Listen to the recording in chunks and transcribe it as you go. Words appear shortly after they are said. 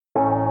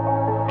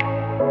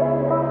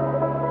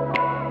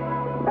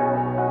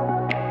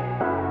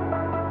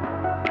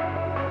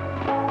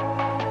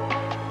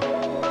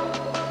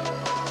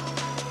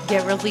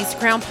Get Real with Lisa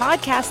Crown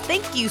podcast.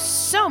 Thank you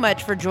so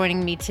much for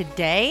joining me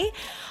today.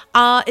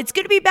 It's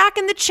good to be back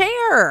in the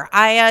chair.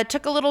 I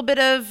took a little bit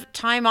of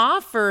time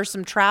off for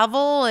some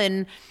travel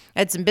and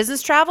had some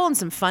business travel and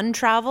some fun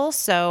travel.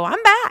 So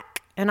I'm back.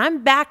 And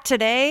I'm back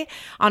today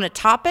on a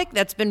topic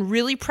that's been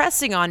really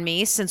pressing on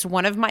me since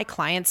one of my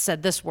clients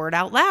said this word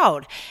out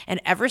loud. And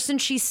ever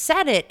since she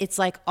said it, it's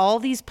like all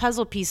these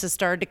puzzle pieces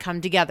started to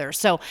come together.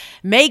 So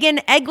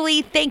Megan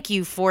Egley, thank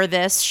you for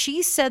this.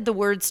 She said the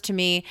words to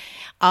me,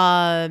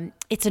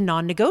 it's a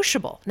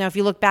non-negotiable. Now, if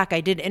you look back,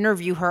 I did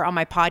interview her on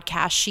my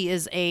podcast. She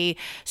is a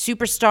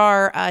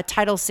superstar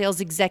title sales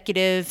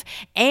executive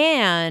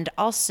and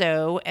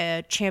also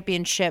a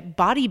championship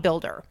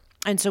bodybuilder.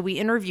 And so we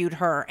interviewed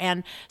her,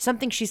 and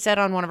something she said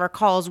on one of our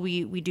calls,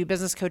 we do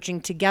business coaching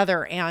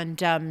together.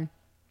 And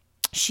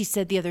she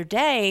said the other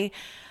day,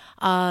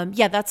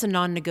 yeah, that's a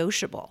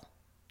non-negotiable.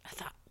 I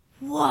thought,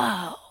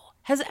 whoa,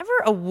 has ever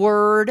a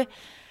word,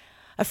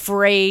 a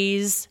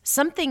phrase,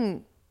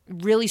 something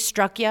really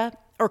struck you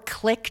or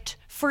clicked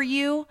for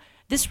you?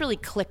 This really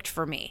clicked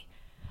for me.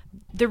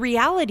 The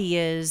reality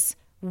is,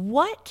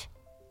 what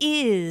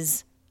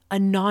is a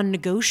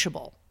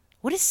non-negotiable?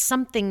 What is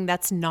something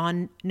that's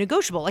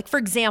non-negotiable? Like, for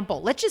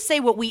example, let's just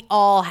say what we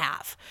all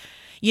have,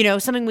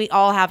 something we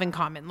all have in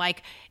common.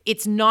 Like,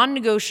 it's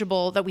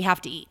non-negotiable that we have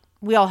to eat.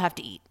 We all have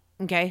to eat.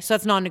 Okay. So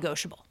that's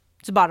non-negotiable.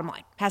 It's the bottom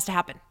line. Has to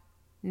happen.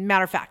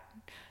 Matter of fact,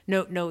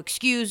 no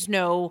excuse,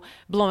 no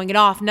blowing it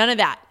off. None of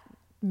that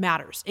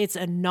matters. It's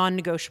a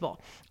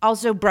non-negotiable.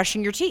 Also,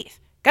 brushing your teeth.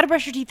 Got to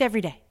brush your teeth every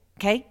day.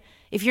 Okay.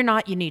 If you're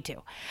not, you need to.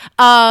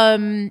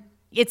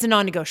 It's a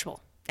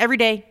non-negotiable. Every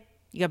day.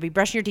 You got to be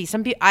brushing your teeth.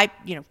 Some people,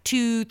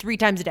 2-3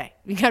 times a day.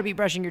 You got to be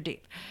brushing your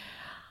teeth.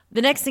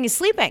 The next thing is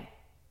sleeping.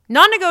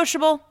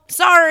 Non-negotiable.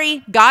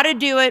 Sorry. Got to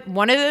do it.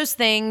 One of those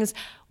things.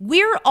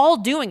 We're all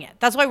doing it.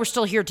 That's why we're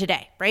still here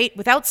today, right?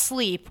 Without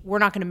sleep, we're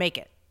not going to make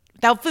it.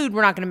 Without food,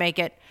 we're not going to make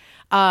it.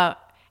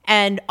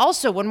 And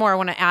also, one more I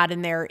want to add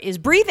in there is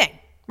breathing,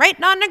 right?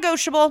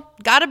 Non-negotiable.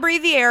 Got to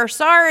breathe the air.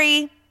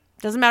 Sorry.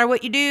 Doesn't matter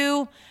what you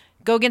do.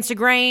 Go against the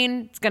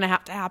grain. It's going to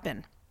have to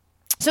happen.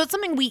 So it's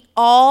something we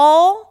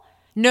all,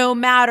 no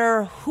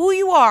matter who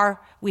you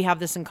are, we have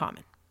this in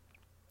common,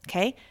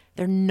 okay?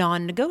 They're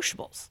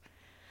non-negotiables.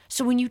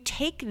 So when you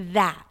take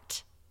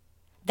that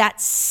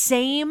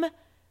same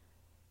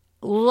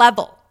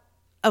level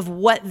of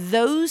what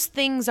those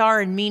things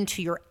are and mean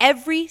to your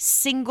every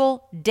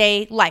single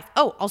day life.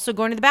 Oh, also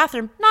going to the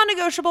bathroom,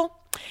 non-negotiable.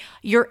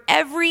 Your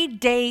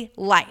everyday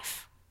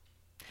life.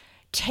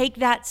 Take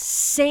that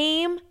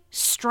same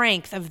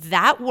strength of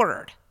that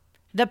word,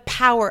 the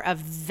power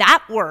of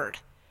that word,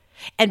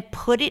 and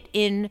put it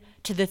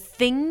into the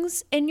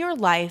things in your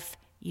life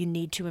you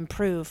need to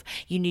improve,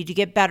 you need to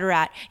get better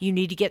at, you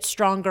need to get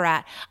stronger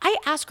at. I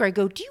ask her, I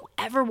go, do you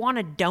ever want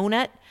a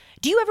donut?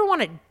 Do you ever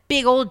want a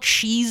big old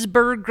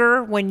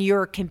cheeseburger when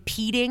you're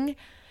competing?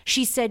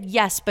 She said,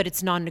 yes, but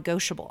it's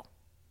non-negotiable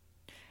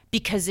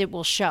because it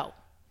will show.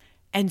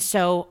 And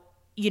so,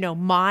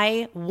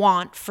 my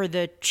want for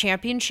the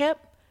championship,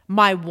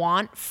 my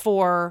want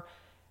for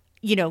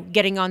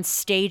getting on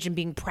stage and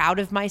being proud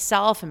of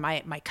myself and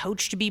my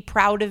coach to be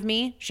proud of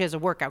me. She has a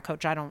workout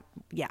coach.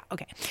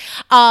 Okay.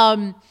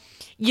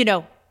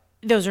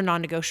 Those are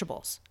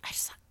non-negotiables. I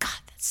just thought,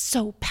 God, that's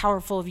so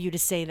powerful of you to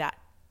say that.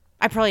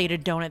 I probably ate a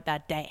donut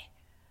that day.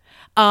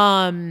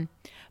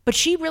 But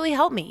she really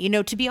helped me.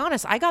 To be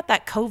honest, I got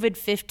that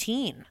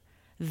COVID-15,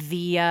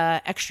 the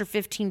extra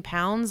 15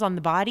 pounds on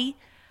the body.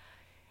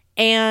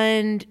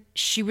 And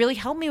she really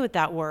helped me with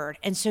that word.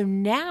 And so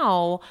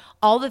now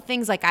all the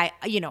things like I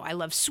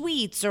love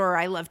sweets or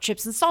I love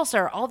chips and salsa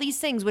or all these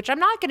things, which I'm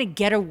not going to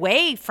get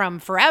away from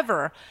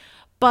forever,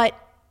 but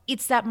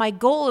it's that my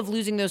goal of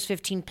losing those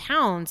 15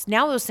 pounds,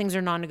 now those things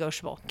are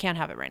non-negotiable. Can't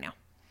have it right now.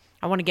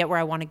 I want to get where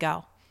I want to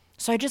go.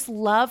 So I just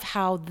love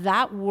how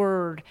that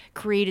word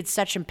created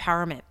such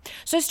empowerment.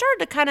 So I started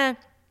to kind of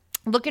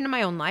look into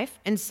my own life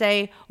and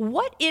say,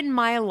 what in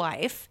my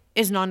life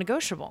is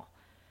non-negotiable?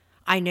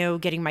 I know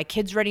getting my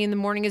kids ready in the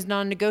morning is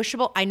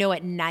non-negotiable. I know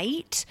at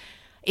night,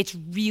 it's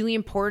really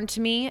important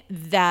to me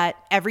that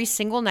every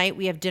single night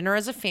we have dinner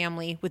as a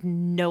family with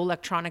no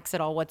electronics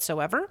at all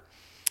whatsoever.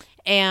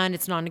 And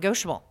it's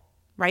non-negotiable,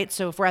 right?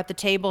 So if we're at the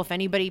table, if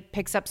anybody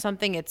picks up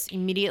something, it's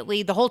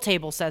immediately, the whole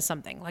table says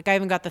something. Like I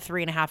even got the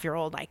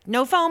 3.5-year-old, like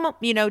no phone,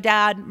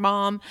 dad,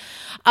 mom.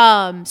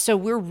 So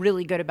we're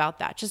really good about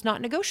that. Just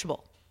not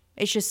negotiable.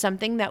 It's just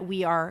something that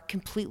we are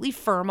completely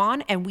firm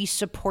on and we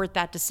support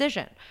that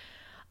decision.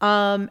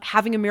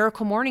 Having a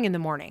miracle morning in the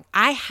morning.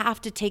 I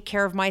have to take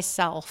care of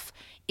myself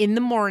in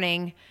the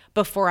morning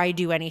before I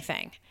do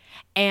anything.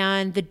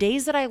 And the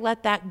days that I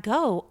let that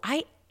go,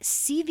 I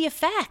see the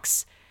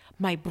effects.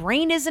 My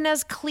brain isn't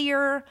as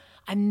clear.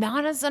 I'm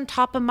not as on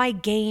top of my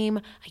game.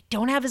 I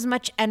don't have as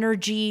much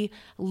energy,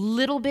 a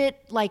little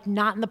bit like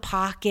not in the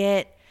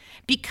pocket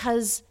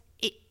because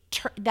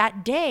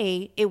that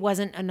day it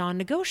wasn't a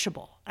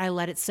non-negotiable. I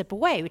let it slip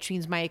away, which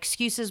means my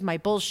excuses, my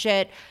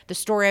bullshit, the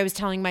story I was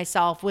telling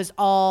myself was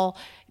all,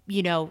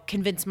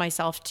 convince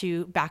myself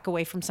to back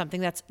away from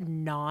something that's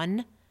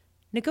non-negotiable.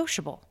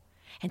 non-negotiable.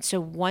 And so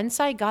once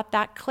I got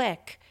that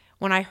click,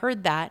 when I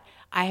heard that,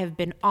 I have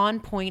been on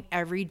point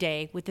every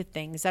day with the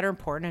things that are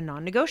important and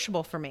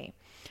non-negotiable for me.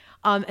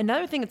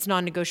 Another thing that's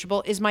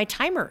non-negotiable is my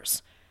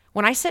timers.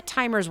 When I set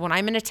timers, when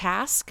I'm in a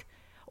task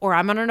or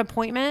I'm on an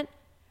appointment,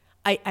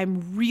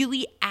 I'm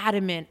really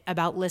adamant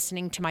about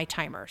listening to my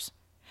timers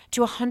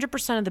to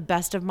 100% of the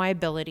best of my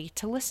ability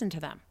to listen to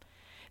them,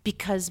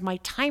 because my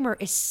timer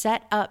is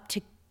set up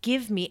to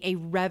give me a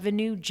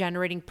revenue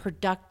generating,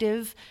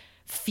 productive,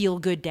 feel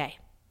good day.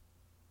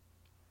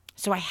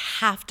 So I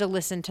have to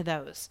listen to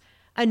those.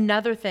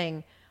 Another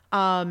thing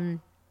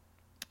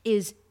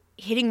is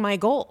hitting my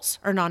goals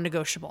are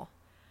non-negotiable.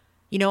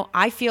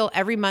 I feel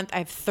every month I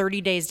have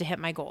 30 days to hit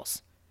my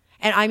goals.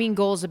 And I mean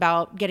goals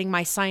about getting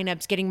my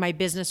signups, getting my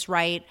business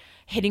right,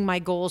 hitting my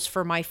goals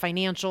for my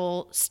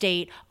financial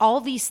state. All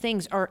these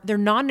things they're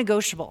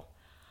non-negotiable.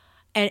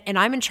 And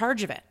I'm in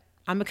charge of it.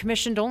 I'm a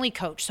commissioned only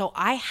coach. So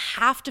I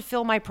have to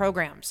fill my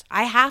programs.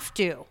 I have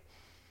to.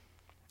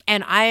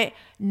 And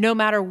no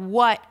matter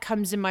what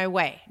comes in my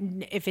way,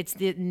 if it's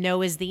the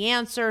no is the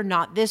answer,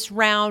 not this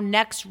round,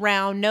 next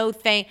round, no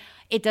thing,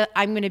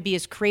 I'm going to be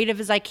as creative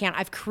as I can.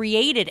 I've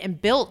created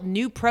and built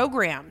new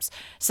programs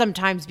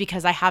sometimes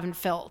because I haven't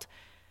filled.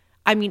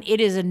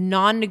 It is a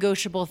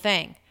non-negotiable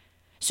thing.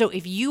 So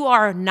if you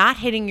are not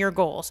hitting your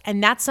goals,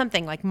 and that's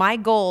something like my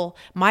goal,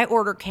 my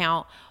order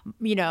count,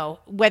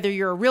 whether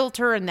you're a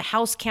realtor and the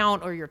house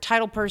count or your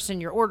title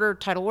person, your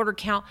title order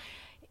count,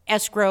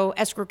 escrow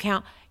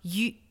count,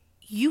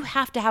 you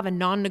have to have a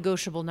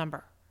non-negotiable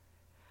number.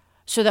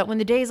 So that when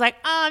the day is like,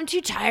 I'm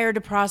too tired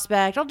to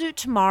prospect, I'll do it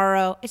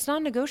tomorrow, it's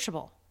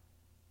non-negotiable.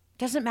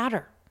 Doesn't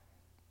matter.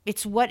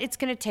 It's what it's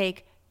going to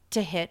take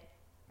to hit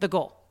the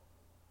goal.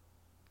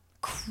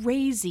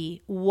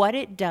 Crazy what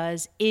it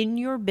does in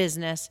your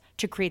business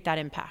to create that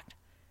impact.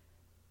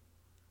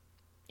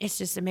 It's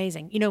just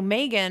amazing.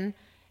 Megan,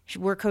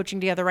 we're coaching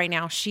together right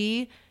now.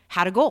 She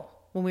had a goal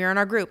when we were in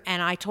our group,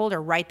 and I told her,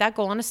 write that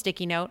goal on a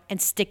sticky note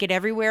and stick it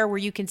everywhere where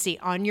you can see,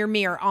 on your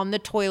mirror, on the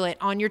toilet,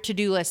 on your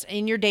to-do list,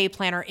 in your day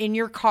planner, in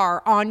your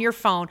car, on your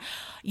phone.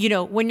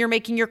 When you're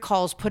making your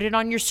calls, put it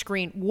on your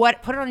screen.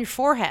 Put it on your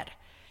forehead.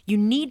 You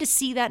need to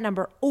see that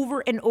number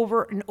over and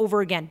over and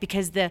over again,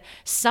 because the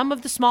sum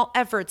of the small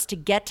efforts to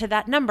get to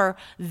that number,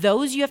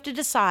 those you have to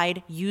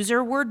decide, use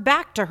her word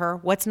back to her,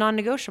 what's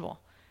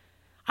non-negotiable.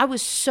 I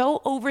was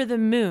so over the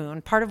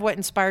moon. Part of what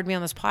inspired me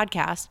on this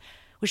podcast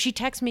was she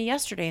texted me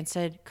yesterday and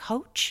said,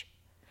 Coach,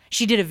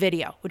 she did a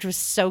video, which was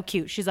so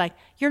cute. She's like,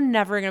 you're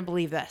never going to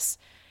believe this.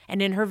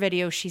 And in her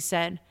video, she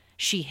said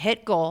she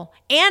hit goal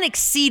and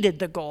exceeded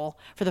the goal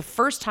for the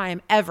first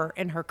time ever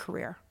in her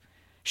career.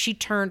 She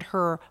turned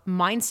her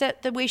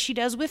mindset the way she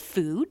does with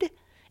food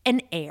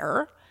and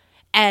air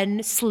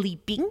and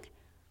sleeping.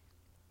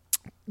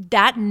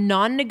 That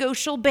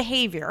non-negotiable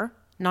behavior,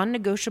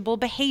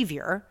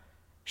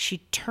 she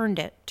turned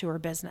it to her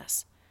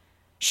business.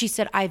 She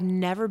said, I've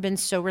never been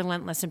so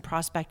relentless in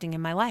prospecting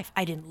in my life.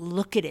 I didn't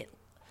look at it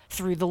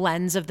through the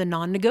lens of the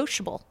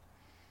non-negotiable.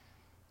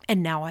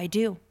 And now I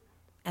do.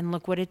 And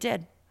look what it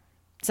did.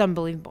 It's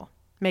unbelievable.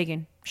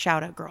 Megan,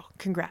 shout out, girl.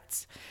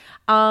 Congrats.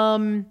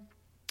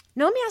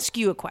 Now let me ask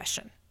you a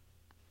question.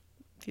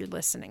 If you're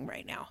listening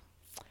right now,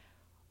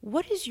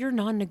 what is your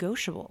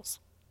non-negotiables?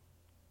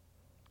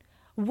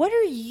 What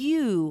are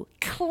you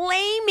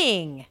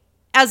claiming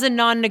as a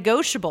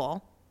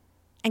non-negotiable?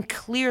 And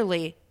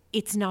clearly,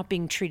 it's not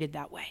being treated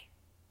that way.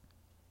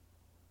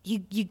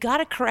 You got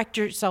to correct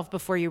yourself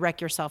before you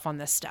wreck yourself on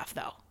this stuff,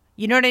 though.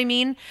 You know what I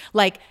mean?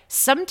 Like,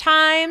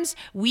 sometimes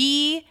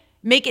we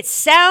make it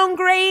sound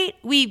great.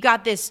 We've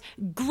got this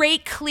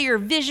great, clear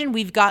vision.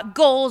 We've got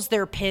goals.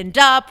 They're pinned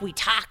up. We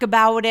talk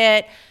about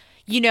it.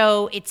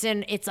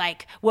 It's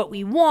like what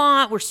we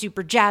want. We're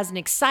super jazzed and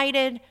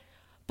excited.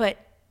 But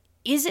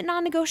is it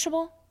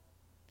non-negotiable?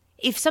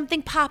 If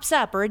something pops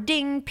up, or a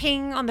ding,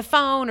 ping on the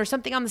phone, or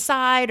something on the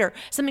side, or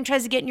something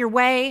tries to get in your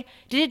way,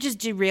 did it just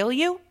derail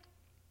you?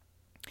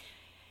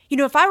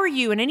 If I were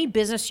you, in any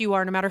business you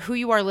are, no matter who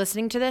you are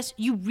listening to this,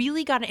 you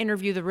really got to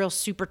interview the real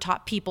super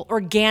top people,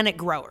 organic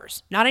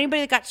growers, not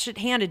anybody that got shit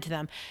handed to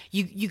them.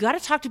 You got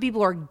to talk to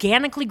people who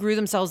organically grew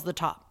themselves to the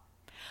top.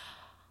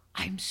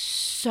 I'm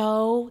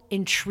so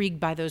intrigued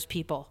by those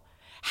people,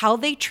 how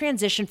they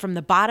transition from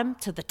the bottom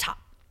to the top.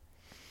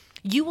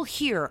 You will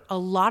hear a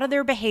lot of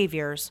their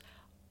behaviors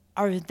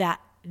are that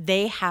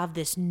they have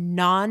this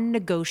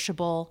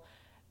non-negotiable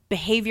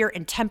behavior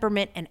and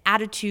temperament and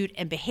attitude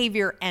and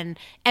behavior and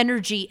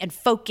energy and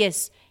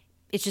focus.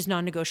 It's just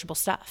non-negotiable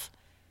stuff.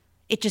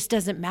 It just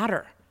doesn't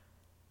matter.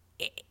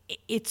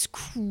 It's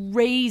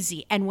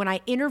crazy. And when I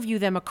interview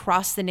them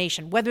across the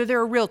nation, whether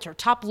they're a realtor,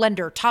 top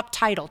lender, top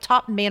title,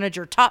 top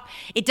manager,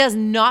 it does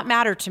not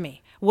matter to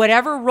me.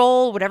 Whatever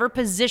role, whatever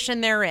position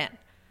they're in.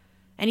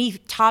 Any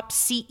top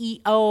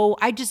CEO,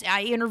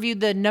 I interviewed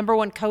the number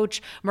one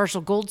coach,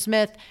 Marshall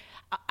Goldsmith.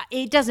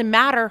 It doesn't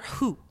matter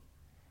who.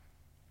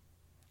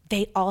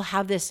 They all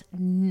have this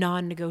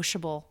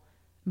non-negotiable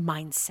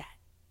mindset.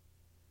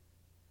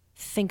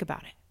 Think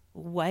about it.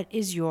 What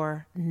is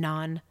your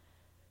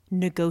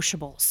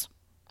non-negotiables?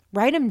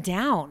 Write them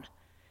down.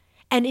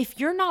 And if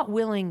you're not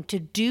willing to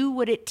do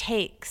what it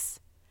takes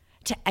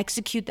to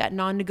execute that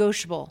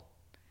non-negotiable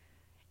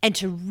and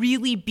to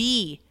really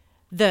be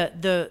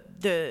the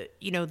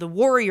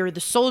warrior,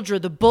 the soldier,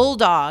 the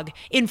bulldog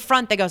in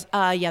front that goes,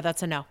 yeah,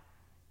 that's a no.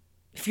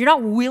 If you're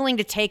not willing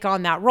to take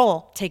on that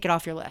role, take it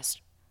off your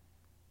list.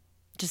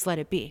 Just let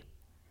it be,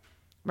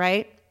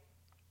 right?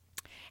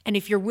 And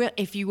if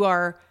you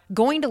are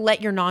going to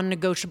let your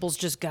non-negotiables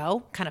just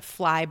go, kind of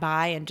fly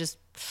by and just,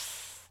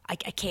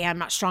 I'm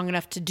not strong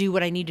enough to do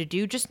what I need to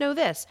do, just know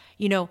this,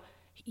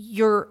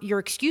 your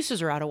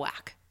excuses are out of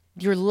whack.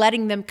 You're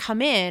letting them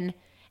come in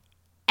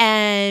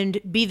and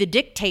be the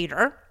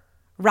dictator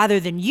rather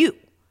than you.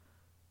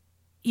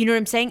 You know what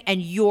I'm saying?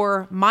 And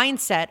your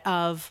mindset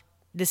of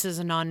this is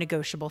a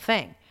non-negotiable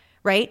thing,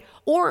 right?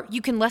 Or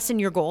you can lessen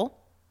your goal.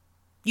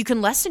 You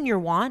can lessen your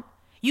want.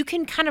 You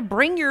can kind of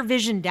bring your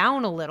vision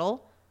down a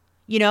little,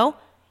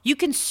 You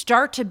can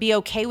start to be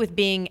okay with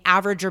being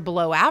average or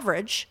below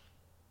average.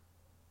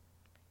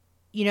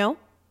 You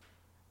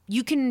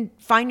can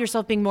find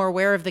yourself being more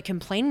aware of the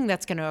complaining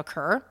that's going to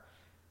occur.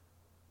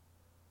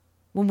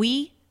 When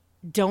we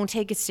don't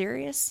take it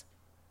serious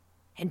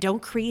and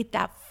don't create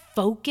that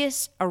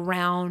focus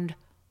around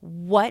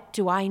what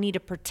do I need to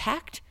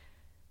protect,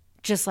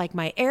 just like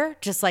my air,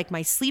 just like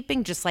my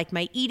sleeping, just like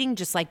my eating,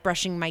 just like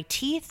brushing my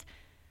teeth,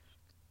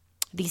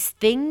 these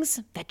things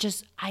that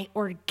I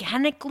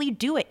organically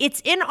do it. It's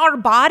in our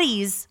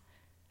bodies.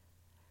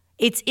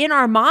 It's in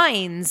our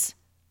minds.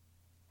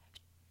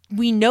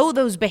 We know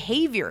those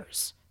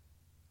behaviors.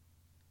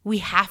 We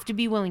have to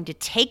be willing to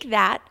take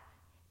that,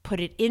 put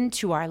it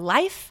into our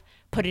life,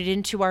 put it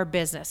into our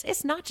business.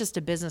 It's not just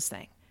a business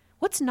thing.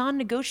 What's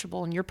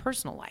non-negotiable in your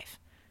personal life?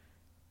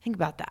 Think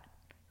about that.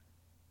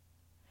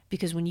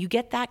 Because when you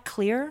get that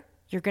clear,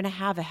 you're going to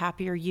have a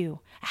happier you,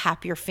 a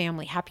happier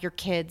family, happier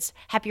kids,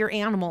 happier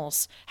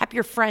animals,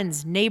 happier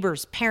friends,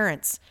 neighbors,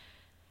 parents,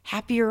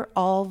 happier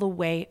all the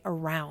way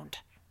around.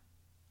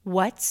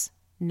 What's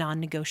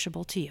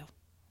non-negotiable to you?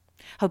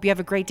 Hope you have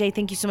a great day.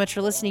 Thank you so much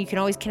for listening. You can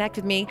always connect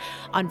with me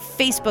on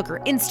Facebook or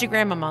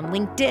Instagram. I'm on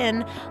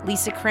LinkedIn,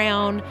 Lisa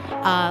Crown.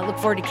 Look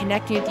forward to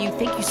connecting with you.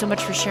 Thank you so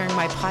much for sharing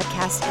my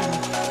podcast,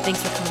 and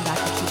thanks for coming back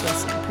to keep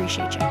listening.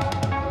 Appreciate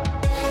you.